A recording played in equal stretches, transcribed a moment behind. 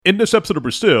In this episode of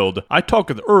Brewstilled, I talk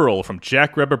with Erle from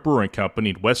Jackrabbit Brewing Company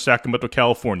in West Sacramento,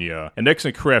 California, an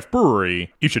excellent craft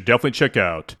brewery you should definitely check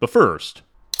out. But first,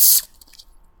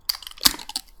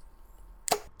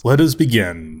 let us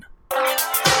begin.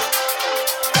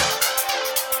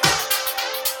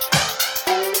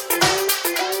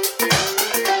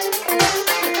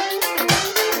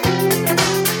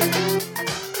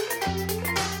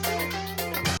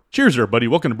 Cheers everybody,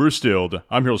 welcome to Brewstilled.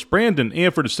 I'm your host Brandon,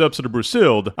 and for this episode of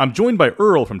Brewstilled, I'm joined by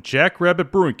Erle from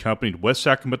Jackrabbit Brewing Company in West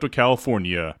Sacramento,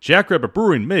 California. Jackrabbit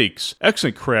Brewing makes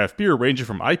excellent craft beer ranging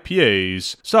from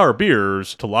IPAs, sour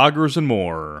beers, to lagers, and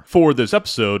more. For this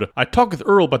episode, I talk with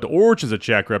Erle about the origins of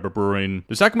Jackrabbit Brewing,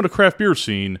 the Sacramento craft beer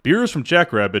scene, beers from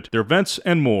Jackrabbit, their events,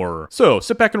 and more. So,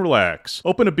 sit back and relax,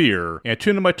 open a beer, and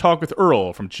tune in my talk with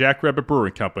Erle from Jackrabbit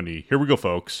Brewing Company. Here we go,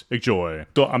 folks. Enjoy.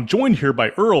 So, I'm joined here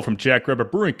by Erle from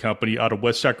Jackrabbit Brewing Company out of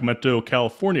West Sacramento,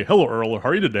 California. Hello, Erle. How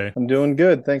are you today? I'm doing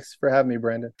good. Thanks for having me,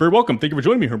 Brandon. Very welcome. Thank you for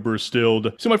joining me here in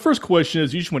Brewstilled. So my first question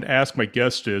is, usually when I ask my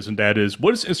guest is, and that is,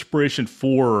 what is inspiration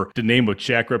for the name of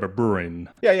Jackrabbit Brewing?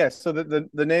 Yeah. So the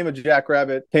name of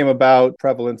Jackrabbit came about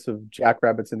prevalence of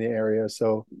jackrabbits in the area.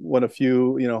 So when a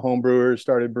few, home brewers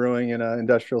started brewing in an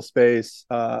industrial space,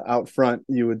 out front,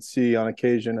 you would see on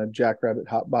occasion a jackrabbit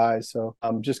hop by. So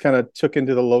just kind of took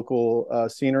into the local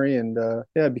scenery and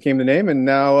it became the name. And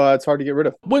now it's hard to get rid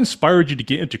of. What inspired you to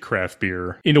get into craft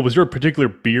beer? Was there a particular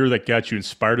beer that got you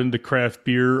inspired into craft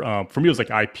beer? For me, it was like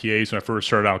IPAs when I first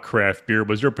started out craft beer.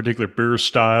 Was there a particular beer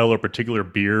style or particular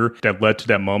beer that led to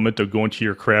that moment of going to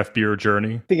your craft beer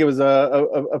journey? I think it was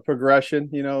a progression.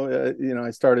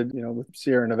 I started, with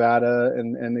Sierra Nevada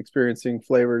and experiencing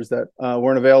flavors that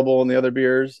weren't available in the other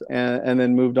beers, and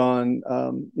then moved on.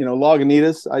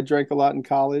 Lagunitas, I drank a lot in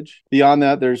college. Beyond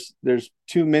that, there's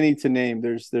too many to name.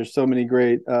 There's so many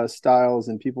great styles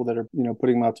and people that are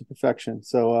putting them out to perfection.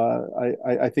 So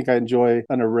I think I enjoy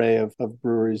an array of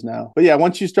breweries now. But yeah,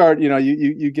 once you start,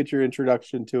 you get your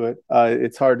introduction to it.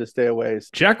 It's hard to stay away.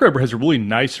 Jackrabbit has a really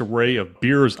nice array of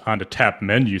beers on the tap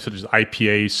menu, such as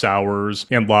IPA, sours,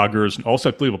 and lagers, and also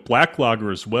I believe a black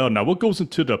lager as well. Now, what goes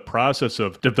into the process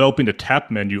of developing the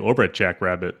tap menu over at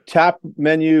Jackrabbit? Tap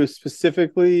menu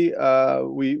specifically,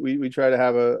 we try to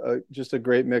have just a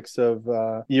great mix of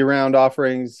year-round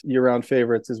offerings, year-round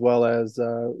favorites, as well as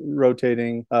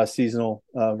rotating seasonal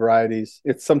varieties.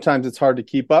 Sometimes it's hard to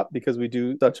keep up because we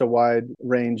do such a wide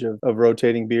range of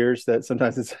rotating beers that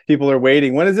sometimes people are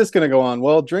waiting. When is this going to go on?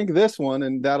 Well, drink this one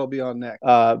and that'll be on next.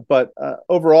 But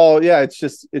overall, yeah,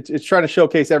 it's trying to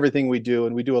showcase everything we do,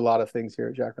 and we do a lot of things here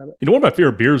at Jackrabbit. One of my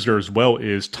favorite beers there as well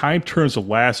is Time Turns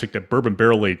Elastic, that bourbon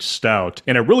barrel-aged stout.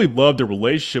 And I really love the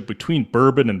relationship between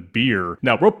bourbon and beer.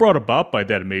 Now, what brought about by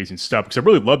that amazing stout? Because I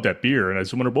really love that beer, and I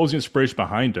was wondering what was the inspiration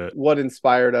behind it? What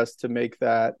inspired us to make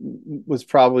that was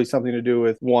probably something to do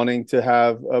with wanting to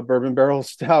have a bourbon barrel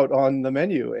stout on the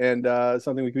menu, and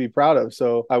something we could be proud of.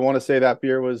 So I want to say that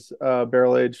beer was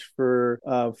barrel aged for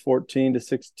 14 to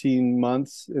 16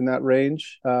 months, in that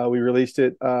range. We released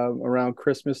it around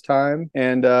Christmas time,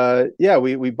 and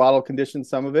we bottle conditioned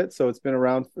some of it, so it's been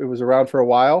around. It was around for a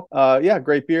while.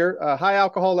 Great beer, high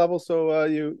alcohol level, so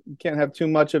you can't have too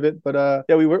much of it. But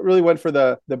we really went for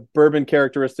the bourbon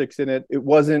characteristics in it. It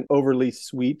wasn't overly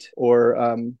sweet,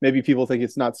 or maybe people think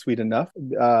it's not sweet enough.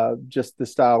 Just the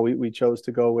style we chose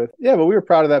to go with. Yeah, but we were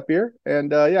proud of that beer,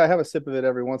 and I have a sip of it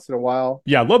every once in a while.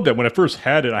 Yeah, I love that. When I first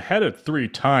had it, I had it 3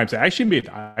 times. I actually made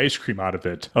ice cream out of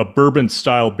it, a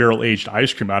bourbon-style barrel-aged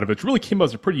ice cream out of it. It really came out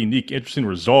as a pretty unique, interesting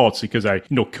results, because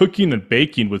cooking and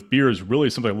baking with beer is really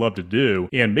something I love to do,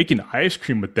 and making ice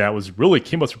cream with that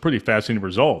came out some pretty fascinating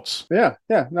results. Yeah.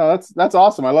 No, that's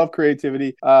awesome. I love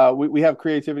creativity. We have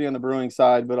creativity on the brewing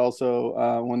side, but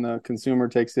also when the consumer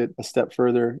takes it a step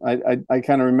further. I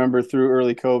kind of remember through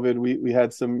early COVID, we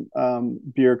had some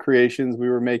beer creations we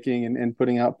were making and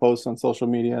putting out posts on social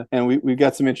media, and we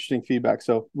got some interesting feedback.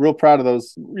 So real proud of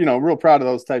those, real proud of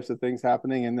those types of things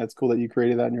happening, and that's cool that you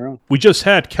created that on your own. We just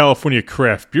had California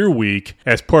Craft Beer Week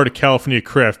as part of California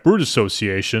Craft Brewers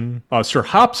Association. Sir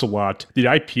Hops-A-Lot, the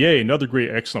IPA, another great,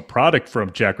 excellent product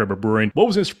from Jackrabbit Brewing. What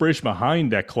was the inspiration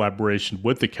behind that collaboration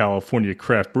with the California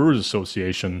Craft Brewers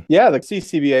Association? Yeah, the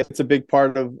CCBA, it's a big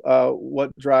part of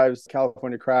what drives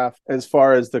California craft as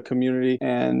far as the community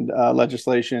and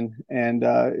legislation, and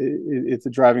it's a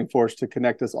driving force to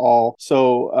connect us all.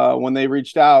 So when they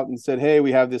reached out and said, hey,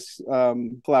 we have this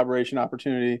collaboration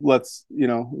opportunity, let's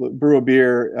brew a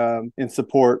beer in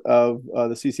support of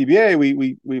the CCBA,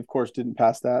 we of course didn't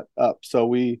pass that up. So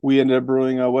we ended up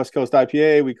brewing a West Coast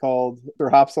IPA we called Sir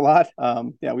Hops-A-Lot.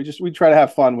 We try to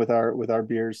have fun with our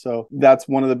beers. So that's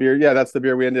one of the beer. Yeah, that's the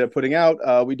beer we ended up putting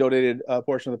out. We donated a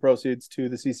portion of the proceeds to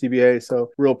the CCBA, so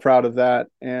real proud of that.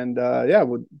 And yeah,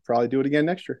 we'll probably do it again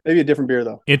next year. Maybe a different beer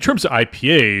though. In terms of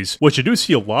IPAs, which you do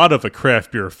see a lot of at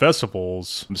craft beer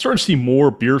festivals, I'm starting to see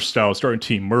more beer styles starting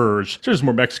to emerge. So there's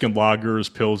more Mexican lagers,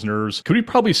 pilsners. Could we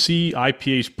probably see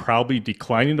IPAs probably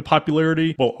declining in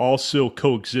popularity while also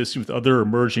coexisting with other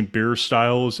emerging beer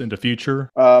styles in the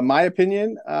future? My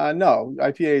opinion, no,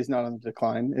 IPA is not on the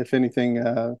decline. If anything,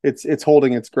 it's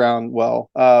holding its ground well.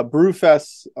 Brew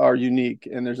fests are unique,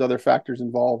 and there's other factors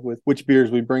involved with which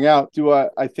beers we bring out.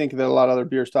 I think that a lot of other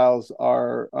beer styles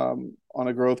are on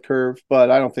a growth curve,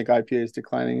 but I don't think IPA is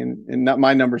declining, and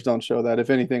my numbers don't show that. If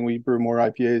anything, we brew more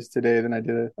IPAs today than I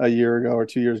did a year ago or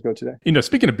 2 years ago today.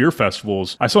 Speaking of beer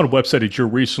festivals, I saw on a website that you're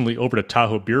recently over to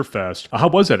Tahoe Beer Fest. How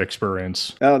was that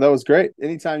experience? Oh, that was great.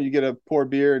 Anytime you get to pour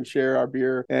beer and share our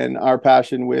beer and our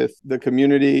passion with the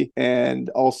community, and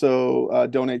also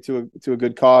donate to a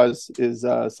good cause, is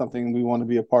something we want to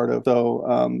be a part of. So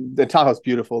the Tahoe's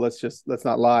beautiful. Let's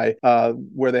not lie.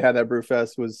 Where they had that brew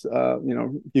fest was,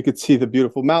 you could see the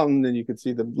beautiful mountain and you could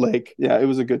see the lake. Yeah, it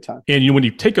was a good time. And when you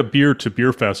take a beer to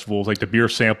beer festivals, like the beer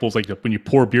samples, like when you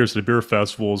pour beers at the beer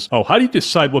festivals, how do you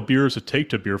decide what beers to take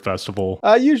to a beer festival?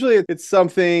 Usually it's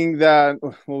something that,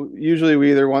 usually we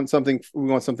either want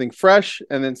something fresh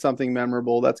and then something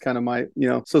memorable. That's kind of my,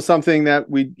 so something that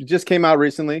we just came out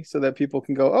recently so that people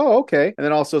can go, oh, okay. And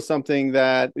then also something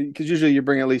that, because usually you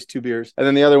bring at least 2 beers. And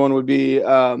then the other one would be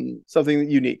something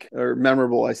unique or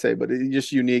memorable, I say, but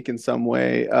just unique in some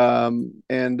way.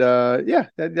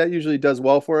 That usually does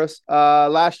well for us.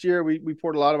 Last year we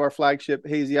poured a lot of our flagship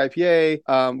hazy IPA,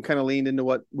 kind of leaned into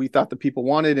what we thought the people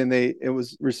wanted, and it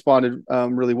was responded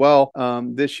really well.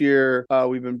 This year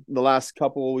the last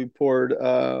couple we poured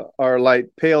our light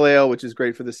pale ale, which is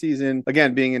great for the season.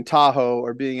 Again, being in Tahoe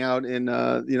or being out in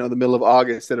the middle of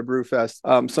August at a brew fest,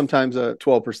 sometimes a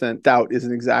 12% stout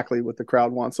isn't exactly what the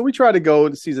crowd wants. So we try to go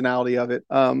the seasonality of it.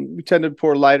 We tend to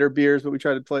pour lighter beers, but we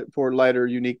try to pour lighter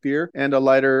unique beer and a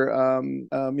lighter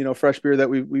fresh beer that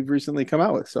we've recently come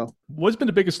out with. So what's been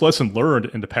the biggest lesson learned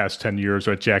in the past 10 years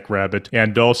at Jackrabbit,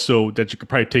 and also that you could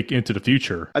probably take into the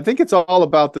future? I think it's all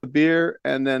about the beer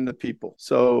and then the people.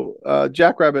 So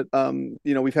Jackrabbit,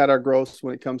 we've had our growth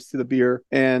when it comes to the beer,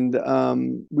 and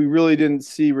we really didn't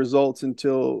see results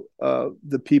until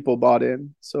the people bought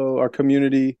in. So our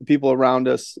community, the people around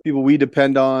us, people we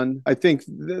depend on. I think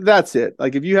that's it.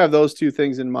 Like if you have those 2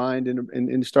 things in mind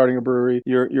in starting a brewery,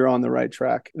 you're on the right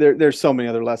track. There's so many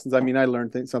other lessons. I mean, I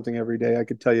learn something every day. I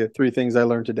could tell you 3 things I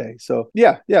learned today. So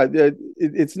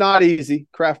it's not easy.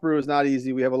 Craft brew is not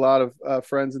easy. We have a lot of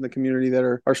friends in the community that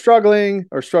are struggling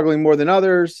more than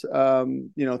others.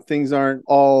 Things aren't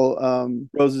all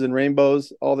roses and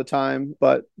rainbows all the time,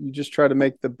 but you just try to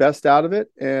make the best out of it,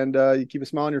 and you keep a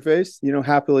smile on your face,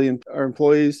 happily, and our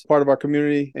employees, part of our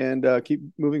community, and keep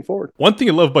moving forward. One thing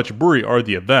I love about your brewery are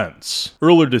the events.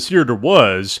 Earlier this year, there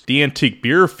was the Antique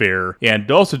Beer Fair and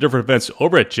also different events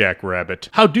over at Jackrabbit.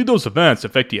 How do those events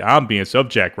affect the ambience of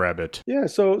Jackrabbit? Yeah,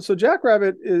 so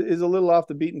Jackrabbit is a little off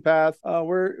the beaten path.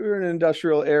 We're in an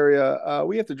industrial area.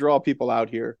 We have to draw people out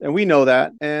here, and we know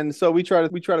that. And so we try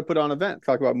to put on events,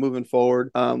 talk about moving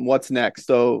forward, what's next.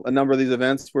 So a number of these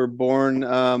events were born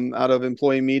out of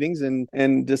employee meetings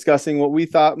and discussing what we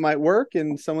thought might work.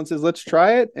 And someone says, let's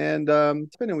try it, and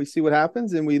we see what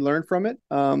happens, and we learn from it.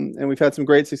 And we've had some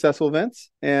great successful events,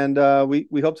 and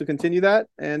we hope to continue that.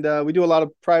 And we do a lot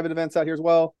of private events out here as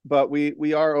well, but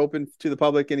we are open to the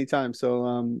public anytime. So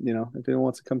if anyone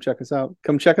wants to come check us out,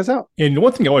 come check us out. And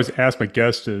one thing I always ask my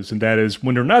guests is, and that is,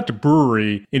 when they're not at the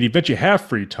brewery, in the event you have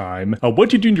free time, what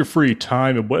do you do in your free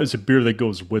time, and what is the beer that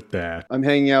goes with that? I'm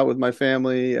hanging out with my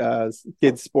family,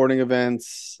 kids' sporting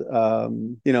events,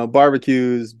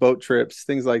 barbecues, boat trips,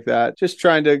 things like that. Just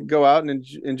trying to go out and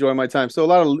enjoy my time. So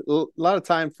a lot of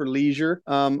time for leisure.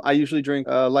 I usually drink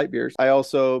light beers. I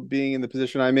also, being in the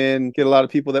position I'm in, get a lot of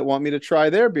people that want me to try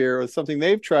their beer or something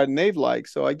they've tried and they've liked.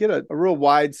 So I get a real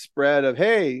wide spread of,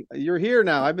 hey, you're here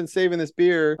now. I've been saving this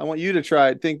beer. I want you to try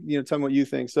it. Tell me what you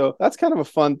think. So that's kind of a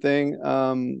fun thing.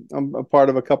 I'm a part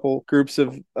of a couple groups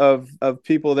of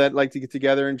people that like to get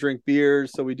together and drink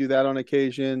beers. So we do that on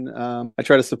occasion. I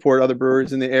try to support other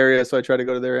brewers in the area. So I try to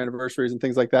go to their anniversaries and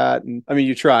things like that. And I mean,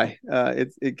 you try.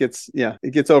 It gets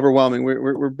overwhelming.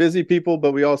 We're busy people,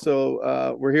 but we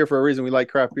also we're here for a reason. We like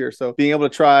craft beer. So being able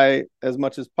to try as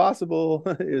much as possible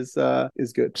is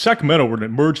good. Sacramento, we're an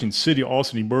emerging city,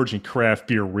 also an emerging craft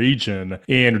beer region,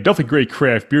 and definitely great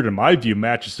craft beer, in my view,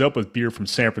 matches up with beer from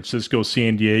San Francisco,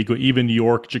 San Diego, even New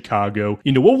York, Chicago.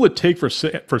 What will it take for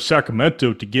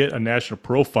Sacramento to get a national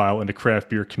profile in the craft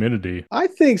beer community? I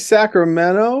think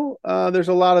Sacramento, there's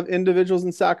a lot of individuals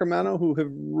in Sacramento who have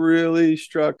really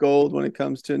struck gold when it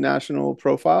comes to national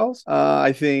profiles.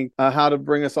 I think how to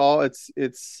bring us all,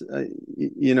 it's a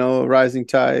rising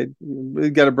tide.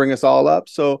 We've got to bring us all up.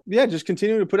 So yeah, just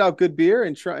continuing to put out good beer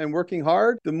and working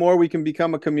hard. The more we can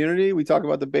become a community, we talk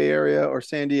about the Bay Area or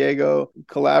San Diego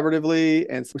collaboratively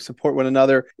and support one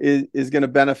another is going to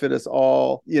benefit us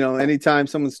all. Anytime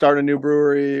someone's starting a new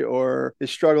brewery or is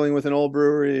struggling with an old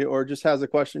brewery or just has a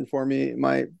question for me,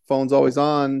 my phone's always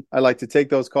on. I like to take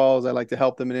those calls. I like to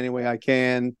help them in any way I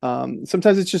can.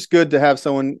 Sometimes it's just good to have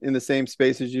someone in the same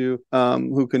space as you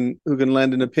who can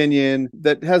lend an opinion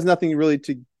that has nothing really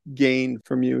to gain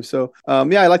from you. So I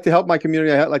like to help my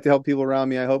community. I like to help people around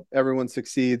me. I hope everyone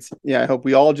succeeds. I hope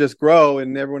we all just grow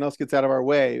and everyone else gets out of our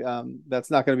way.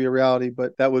 That's not going to be a reality,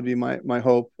 but that would be my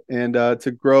hope. And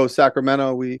to grow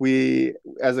Sacramento, we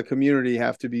as a community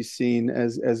have to be seen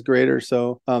as greater.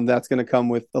 So that's going to come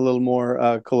with a little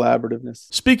more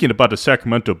collaborativeness. Speaking about the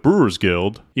Sacramento Brewers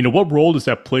Guild, what role does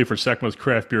that play for Sacramento's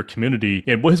craft beer community,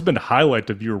 and what has been the highlight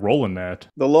of your role in that?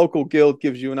 The local guild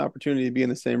gives you an opportunity to be in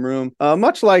the same room,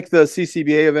 much like the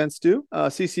CCBA events do.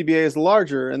 CCBA is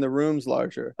larger and the room's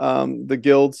larger. The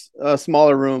guild's a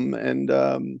smaller room, and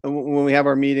when we have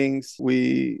our meetings,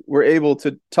 we're able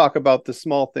to talk about the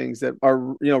small things that are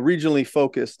regionally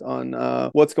focused on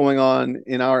what's going on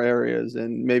in our areas,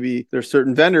 and maybe there's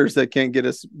certain vendors that can't get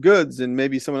us goods, and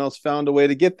maybe someone else found a way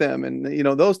to get them, and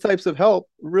those types of help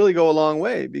really go a long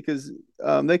way because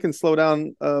they can slow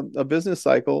down a business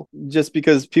cycle just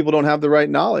because people don't have the right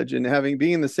knowledge, and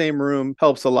being in the same room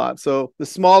helps a lot. So the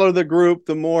smaller the group,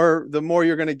 the more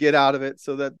you're going to get out of it,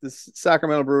 so that the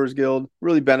Sacramento Brewers Guild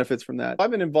really benefits from that.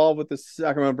 I've been involved with the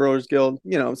Sacramento Brewers Guild,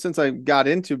 since I got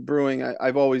into brewing.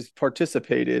 I've always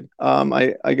participated.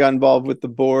 I got involved with the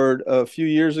board a few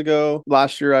years ago.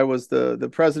 Last year I was the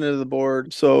president of the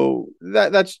board. So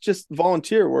that's just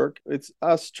volunteer work. It's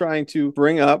us trying to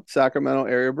bring up Sacramento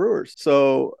area brewers.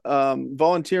 So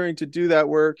volunteering to do that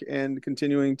work and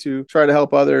continuing to try to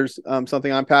help others,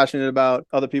 something I'm passionate about,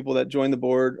 other people that join the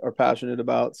board are passionate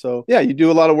about. So yeah, you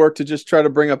do a lot of work to just try to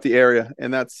bring up the area,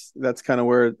 and that's kind of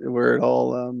where it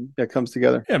all comes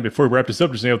together. Yeah, before we wrap this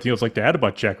up, is there anything else like to add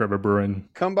about Jackrabbit Brewing?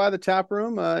 Come by the tap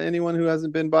room. Anyone who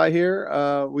hasn't been by here,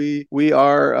 we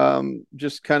are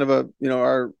just kind of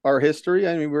our history.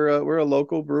 I mean, we're a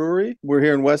local brewery. We're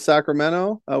here in West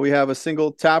Sacramento. We have a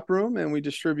single tap room, and we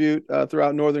distribute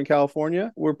throughout Northern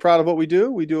California. We're proud of what we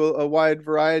do. We do a wide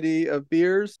variety of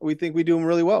beers. We think we do them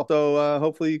really well. So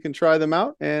hopefully you can try them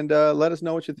out and let us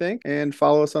know what you think, and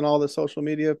follow us on all the social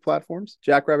media platforms,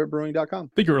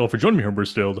 jackrabbitbrewing.com. Thank you, Erle, for joining me here in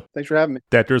Brewstilled. Thanks for having me.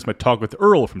 There's my talk with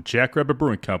Erle from Jackrabbit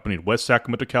Brewing Company in West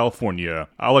Sacramento, California.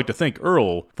 I'd like to thank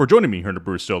Erle for joining me here in the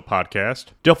Brewstilled podcast.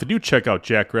 Definitely do check out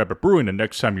Jackrabbit Brewing the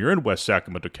next time you're in West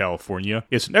Sacramento, California.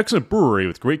 It's an excellent brewery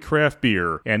with great craft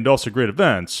beer and also great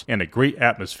events and a great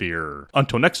atmosphere.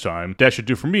 Until next time, that should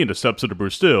do for me in this episode of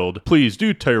Brewstilled. Please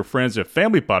do tell your friends and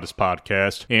family about this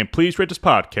podcast, and please rate this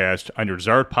podcast on your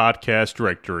desired podcast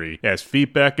directory, as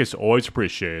feedback is always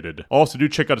appreciated. Also, do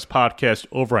check out this podcast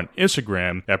over on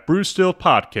Instagram at Brewstilled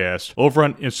Podcast over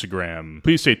on Instagram.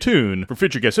 Please stay tuned for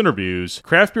future guest interviews,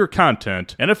 craft beer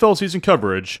content, NFL season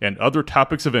coverage, and other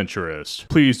topics of interest.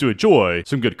 Please do enjoy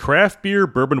some good craft beer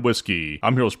bourbon whiskey.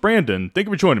 I'm your host, Brandon. Thank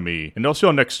you for joining me, and I'll see you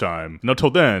all next time. And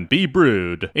until then, be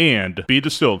brewed and be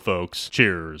distilled, folks.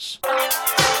 Cheers.